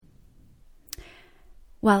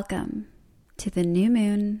Welcome to the new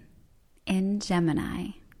moon in Gemini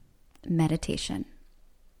meditation.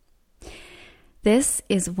 This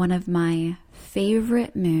is one of my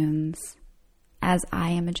favorite moons as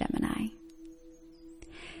I am a Gemini.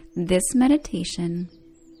 This meditation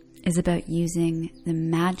is about using the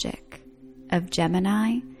magic of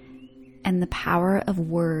Gemini and the power of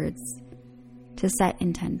words to set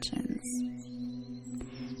intentions.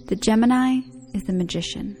 The Gemini is the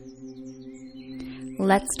magician.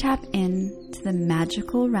 Let's tap into the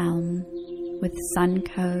magical realm with sun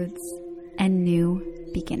codes and new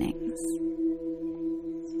beginnings.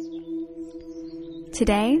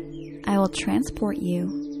 Today, I will transport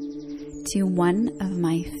you to one of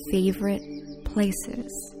my favorite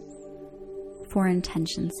places for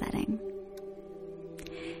intention setting,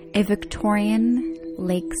 a Victorian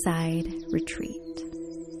lakeside retreat.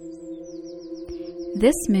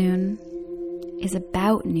 This moon is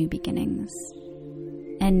about new beginnings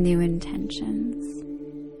and new intentions.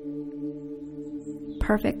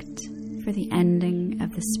 Perfect for the ending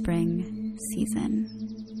of the spring season.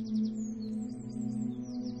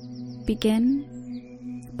 Begin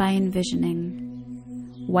by envisioning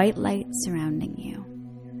white light surrounding you.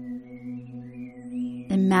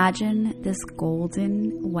 Imagine this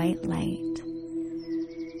golden white light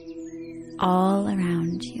all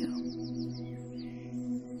around you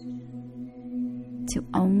to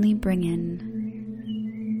only bring in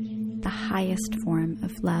the highest form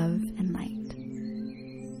of love and light.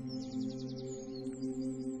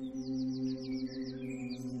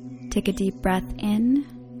 Take a deep breath in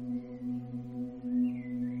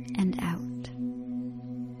and out.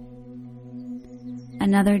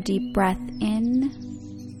 Another deep breath in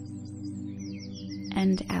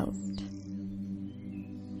and out.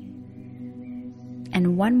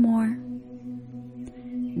 And one more.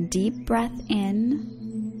 Deep breath in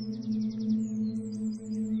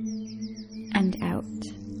and out.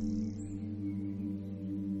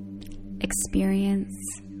 Experience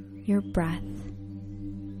your breath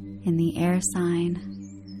in the air sign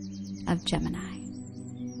of Gemini.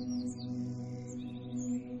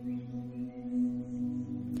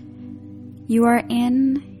 You are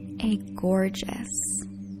in a gorgeous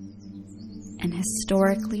and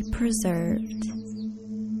historically preserved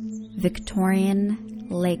Victorian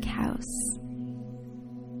lake house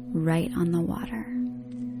right on the water.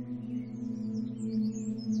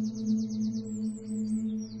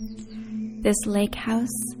 This lake house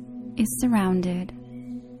is surrounded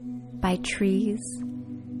by trees,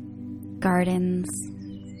 gardens,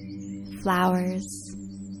 flowers,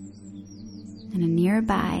 and a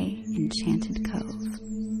nearby enchanted cove.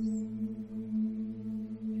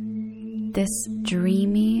 This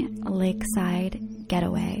dreamy lakeside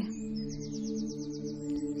getaway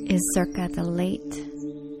is circa the late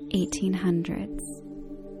 1800s.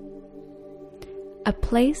 A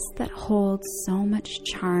place that holds so much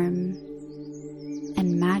charm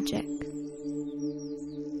and magic,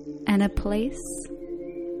 and a place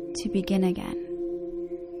to begin again.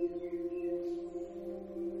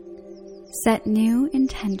 Set new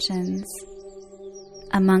intentions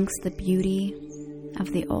amongst the beauty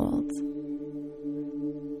of the old.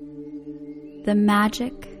 The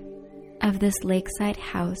magic of this lakeside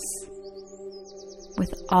house,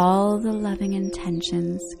 with all the loving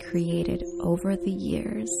intentions created over the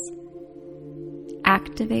years,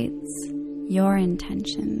 activates your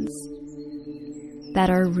intentions that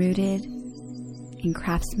are rooted in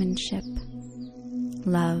craftsmanship,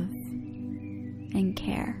 love, and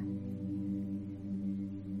care.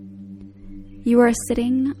 You are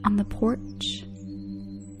sitting on the porch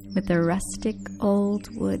with the rustic old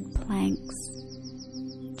wood planks,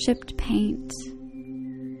 chipped paint,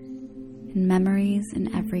 and memories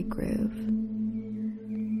in every groove.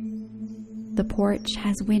 The porch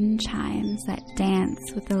has wind chimes that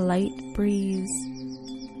dance with a light breeze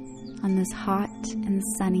on this hot and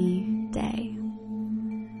sunny day.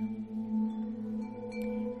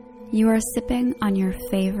 You are sipping on your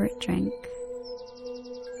favorite drink,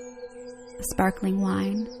 a sparkling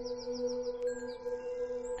wine,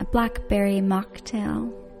 a blackberry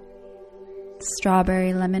mocktail,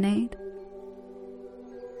 strawberry lemonade,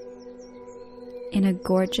 in a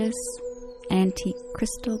gorgeous antique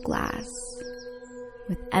crystal glass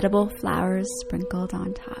with edible flowers sprinkled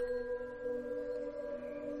on top.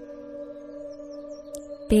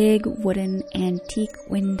 Big wooden antique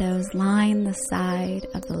windows line the side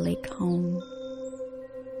of the lake home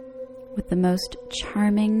with the most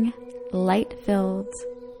charming, light-filled,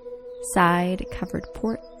 side-covered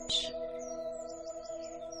porch,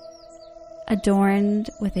 adorned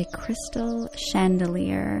with a crystal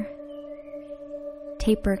chandelier,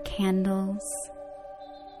 taper candles,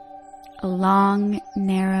 a long,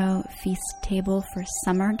 narrow feast table for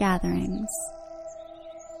summer gatherings,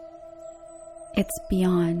 it's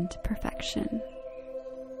beyond perfection.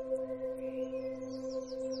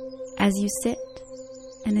 As you sit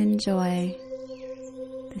and enjoy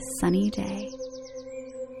this sunny day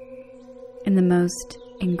in the most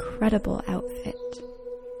incredible outfit,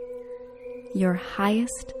 your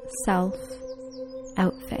highest self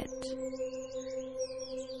outfit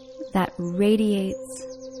that radiates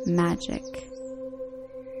magic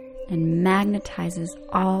and magnetizes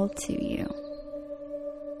all to you.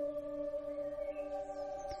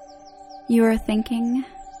 You are thinking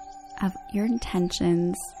of your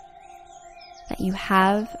intentions that you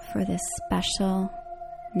have for this special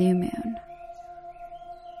new moon.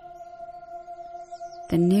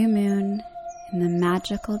 The new moon in the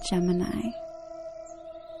magical Gemini.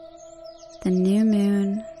 The new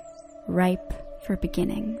moon ripe for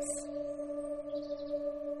beginnings.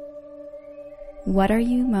 What are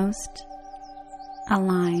you most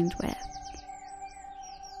aligned with?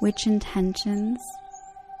 Which intentions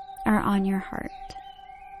are on your heart?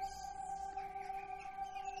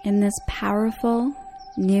 In this powerful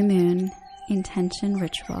new moon intention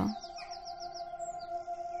ritual,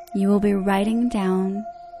 you will be writing down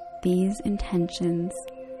these intentions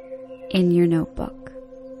in your notebook.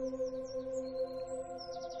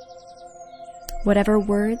 Whatever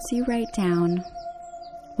words you write down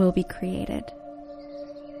will be created.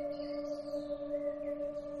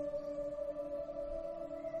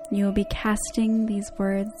 You will be casting these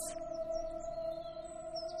words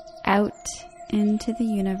out into the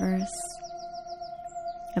universe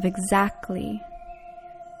of exactly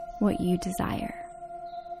what you desire.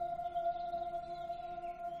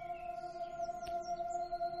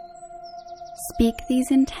 Speak these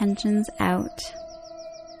intentions out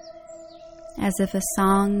as if a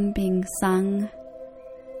song being sung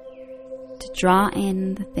to draw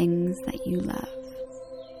in the things that you love.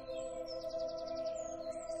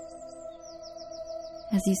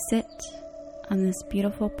 As you sit on this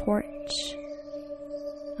beautiful porch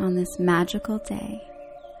on this magical day,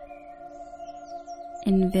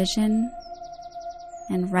 envision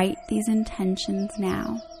and write these intentions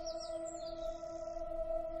now.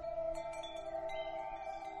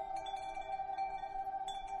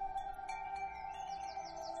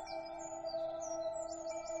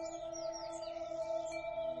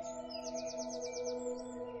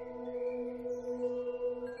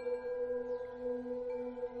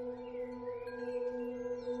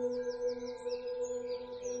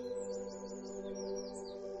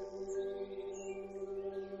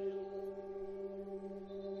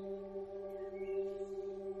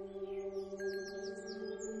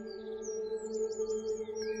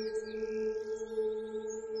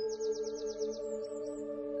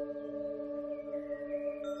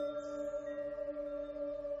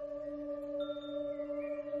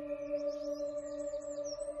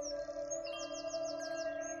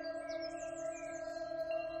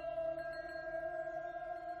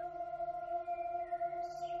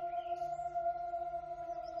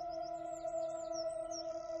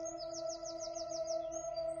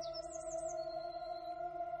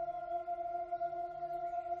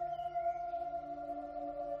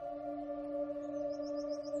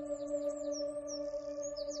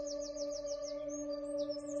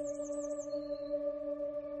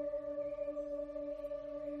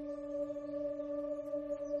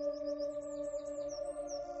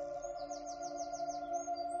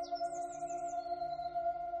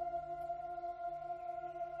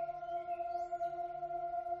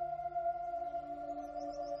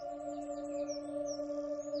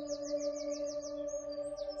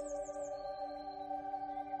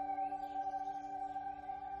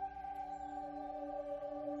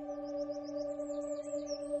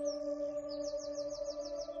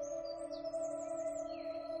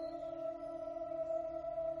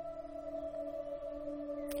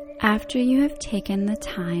 After you have taken the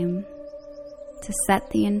time to set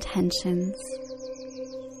the intentions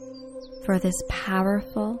for this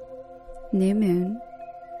powerful new moon,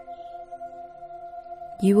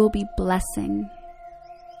 you will be blessing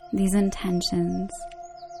these intentions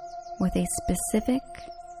with a specific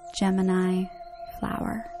Gemini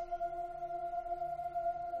flower.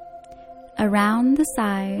 Around the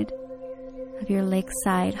side of your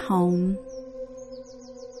lakeside home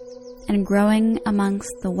and growing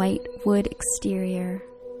amongst the white wood exterior,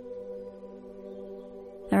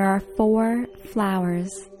 there are 4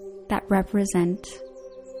 flowers that represent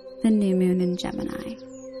the new moon in Gemini.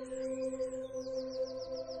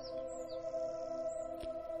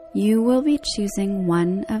 You will be choosing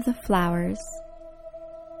one of the flowers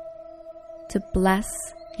to bless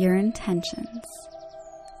your intentions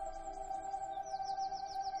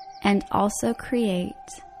and also create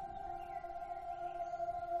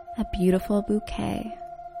a beautiful bouquet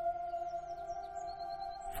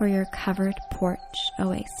for your covered porch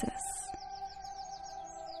oasis.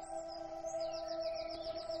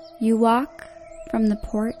 You walk from the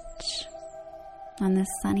porch on this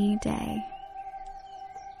sunny day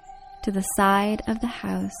to the side of the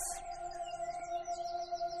house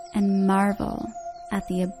and marvel at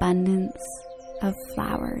the abundance of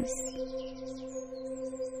flowers.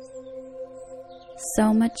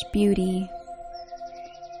 So much beauty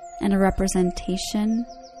and a representation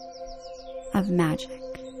of magic.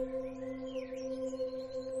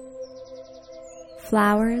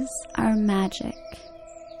 Flowers are magic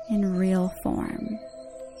in real form.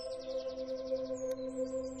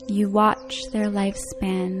 You watch their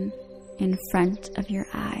lifespan in front of your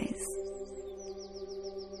eyes,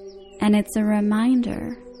 and it's a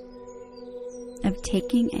reminder of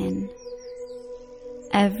taking in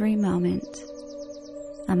every moment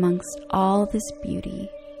amongst all this beauty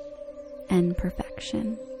and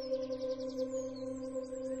perfection.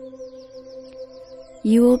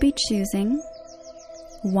 You will be choosing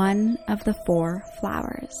one of the 4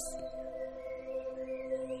 flowers,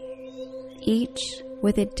 each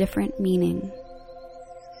with a different meaning.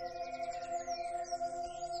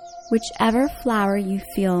 Whichever flower you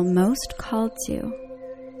feel most called to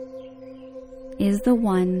is the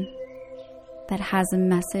one that has a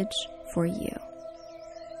message for you.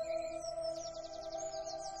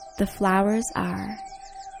 The flowers are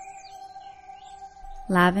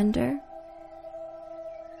lavender,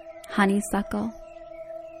 honeysuckle,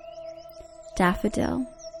 daffodil,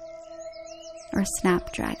 or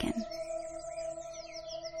snapdragon.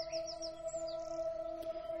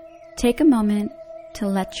 Take a moment to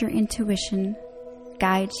let your intuition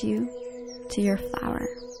guide you to your flower.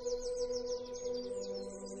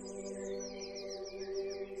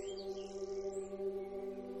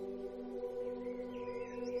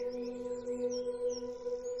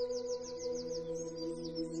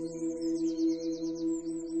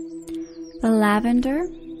 The lavender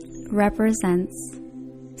represents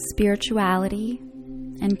spirituality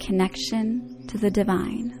and connection to the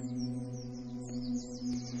divine,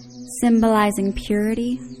 symbolizing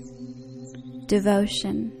purity,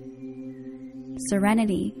 devotion,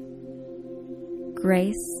 serenity,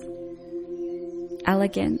 grace,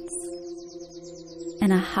 elegance,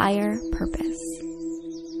 and a higher purpose.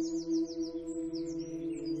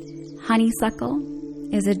 Honeysuckle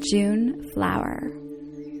is a June flower.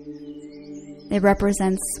 It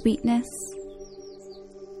represents sweetness,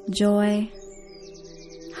 joy,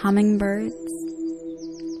 hummingbirds,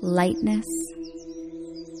 lightness,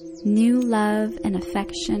 new love and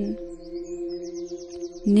affection,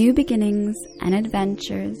 new beginnings and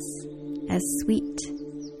adventures as sweet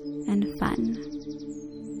and fun.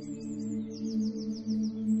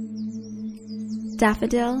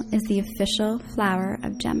 Daffodil is the official flower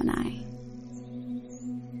of Gemini.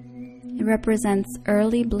 It represents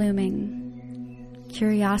early blooming,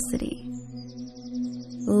 curiosity,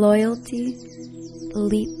 loyalty,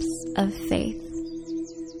 leaps of faith,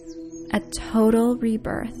 a total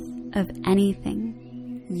rebirth of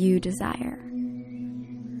anything you desire.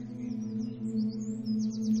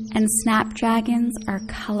 And snapdragons are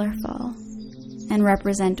colorful and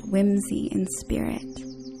represent whimsy in spirit,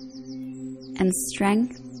 and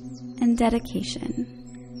strength and dedication,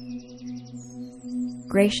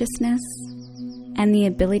 graciousness, and the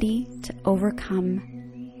ability to overcome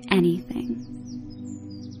anything.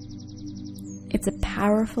 It's a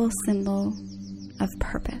powerful symbol of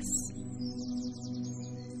purpose.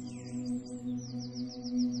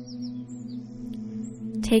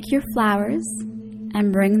 Take your flowers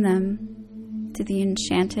and bring them to the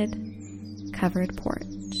enchanted covered porch.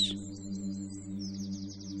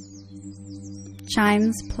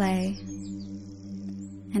 Chimes play,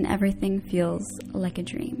 and everything feels like a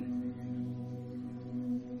dream.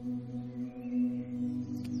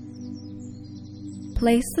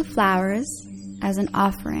 Place the flowers as an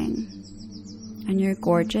offering on your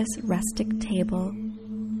gorgeous rustic table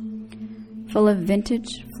full of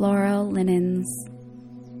vintage floral linens,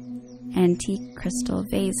 antique crystal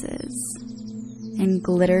vases, and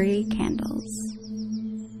glittery candles.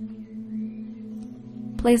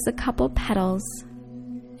 Place a couple petals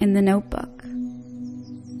in the notebook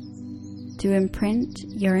to imprint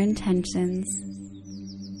your intentions,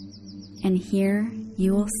 and here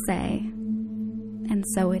you will say, "And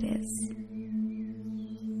so it is."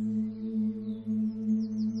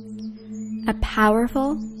 A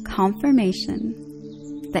powerful confirmation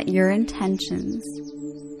that your intentions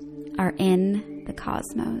are in the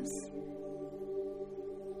cosmos.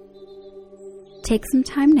 Take some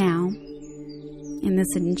time now in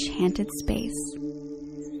this enchanted space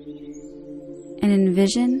and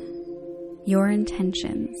envision your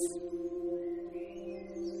intentions.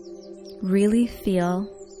 Really feel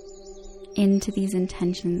into these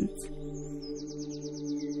intentions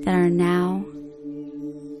that are now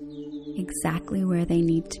exactly where they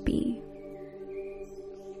need to be.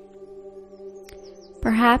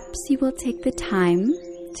 Perhaps you will take the time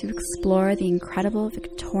to explore the incredible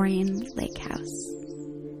Victorian lake house,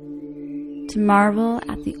 to marvel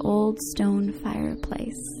at the old stone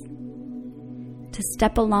fireplace, to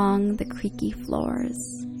step along the creaky floors,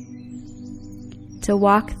 to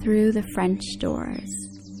walk through the French doors,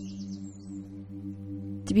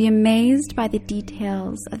 to be amazed by the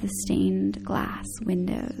details of the stained glass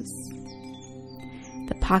windows,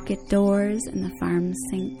 the pocket doors in the farm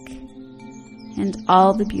sink, and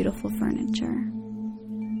all the beautiful furniture.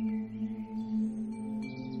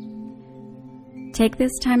 Take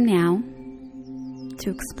this time now to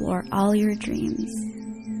explore all your dreams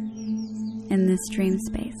in this dream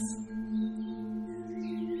space.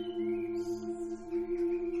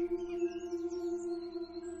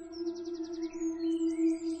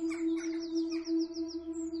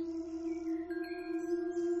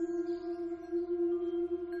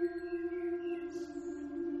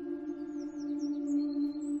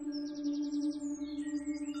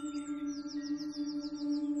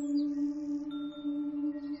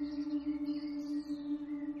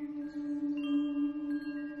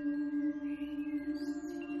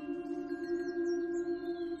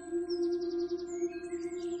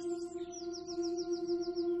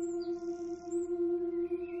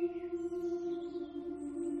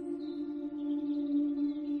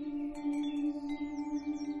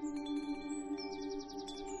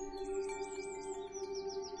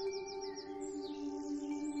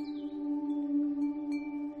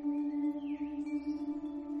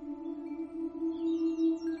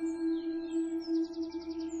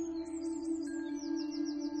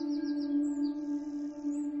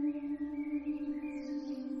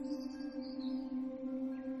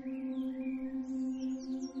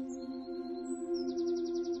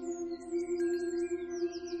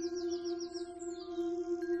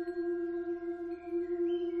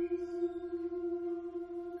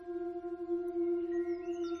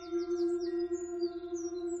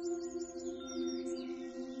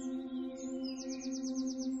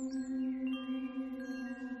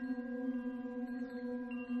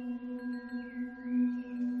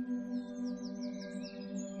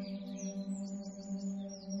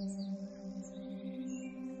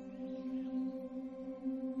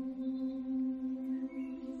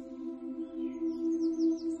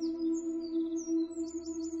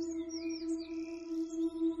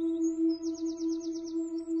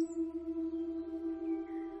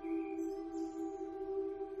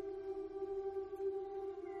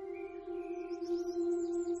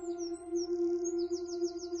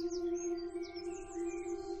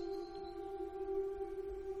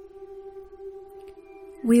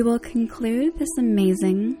 We will conclude this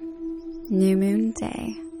amazing new moon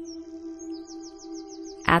day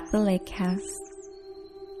at the lake house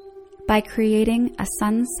by creating a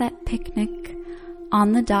sunset picnic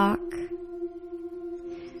on the dock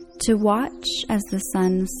to watch as the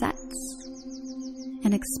sun sets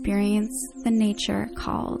and experience the nature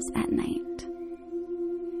calls at night.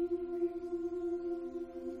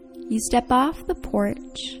 You step off the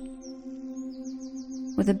porch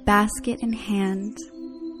with a basket in hand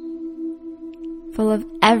full of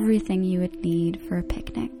everything you would need for a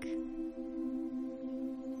picnic.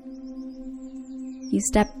 You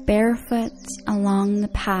step barefoot along the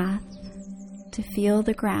path to feel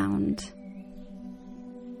the ground.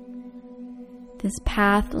 This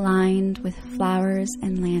path lined with flowers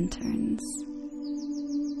and lanterns.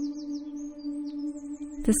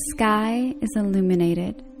 The sky is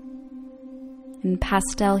illuminated in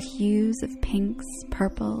pastel hues of pinks,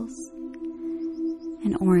 purples,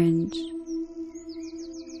 and orange,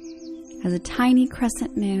 as a tiny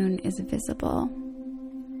crescent moon is visible.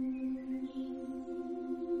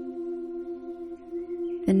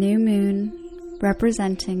 The new moon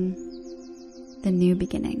representing the new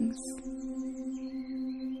beginnings.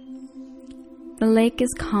 The lake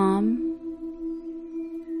is calm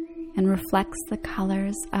and reflects the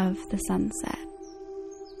colors of the sunset.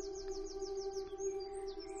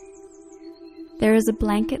 There is a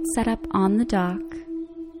blanket set up on the dock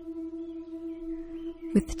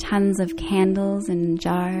with tons of candles in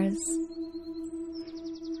jars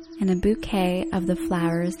and a bouquet of the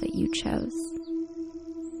flowers that you chose.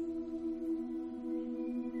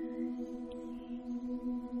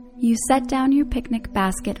 You set down your picnic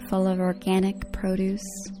basket full of organic produce,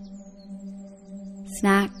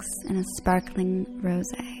 snacks, and a sparkling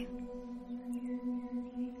rosé.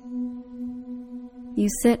 You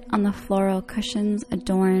sit on the floral cushions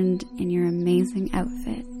adorned in your amazing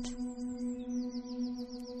outfit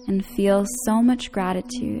and feel so much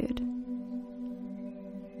gratitude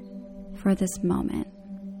for this moment.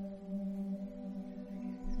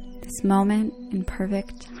 This moment in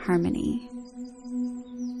perfect harmony.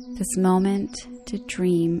 This moment to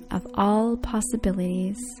dream of all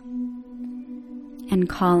possibilities and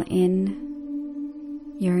call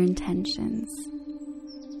in your intentions.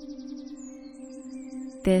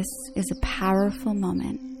 This is a powerful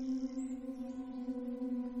moment.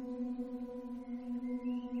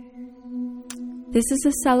 This is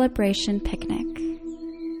a celebration picnic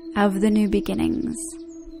of the new beginnings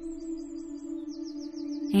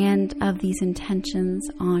and of these intentions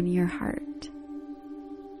on your heart.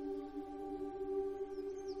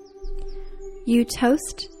 You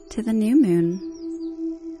toast to the new moon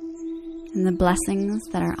and the blessings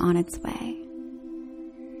that are on its way.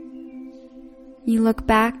 You look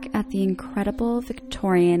back at the incredible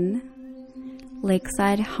Victorian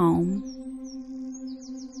lakeside home,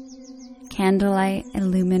 candlelight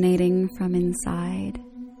illuminating from inside,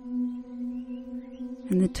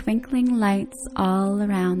 and the twinkling lights all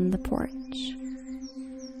around the porch.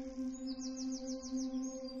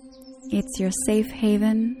 It's your safe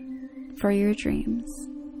haven for your dreams.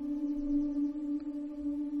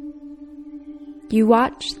 You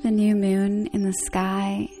watch the new moon in the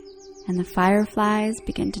sky, and the fireflies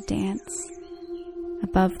begin to dance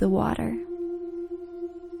above the water.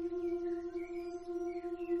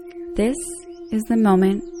 This is the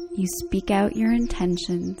moment you speak out your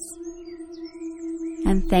intentions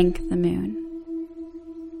and thank the moon.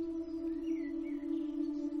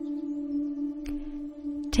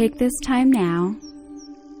 Take this time now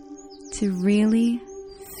to really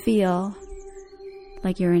feel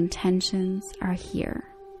like your intentions are here.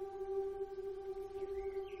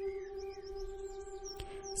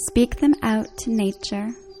 Speak them out to nature.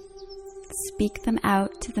 Speak them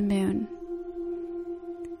out to the moon.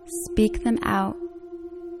 Speak them out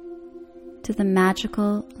to the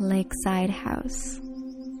magical lakeside house.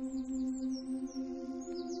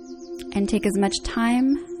 And take as much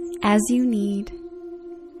time as you need.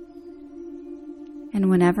 And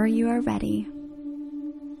whenever you are ready,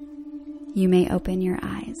 you may open your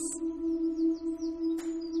eyes.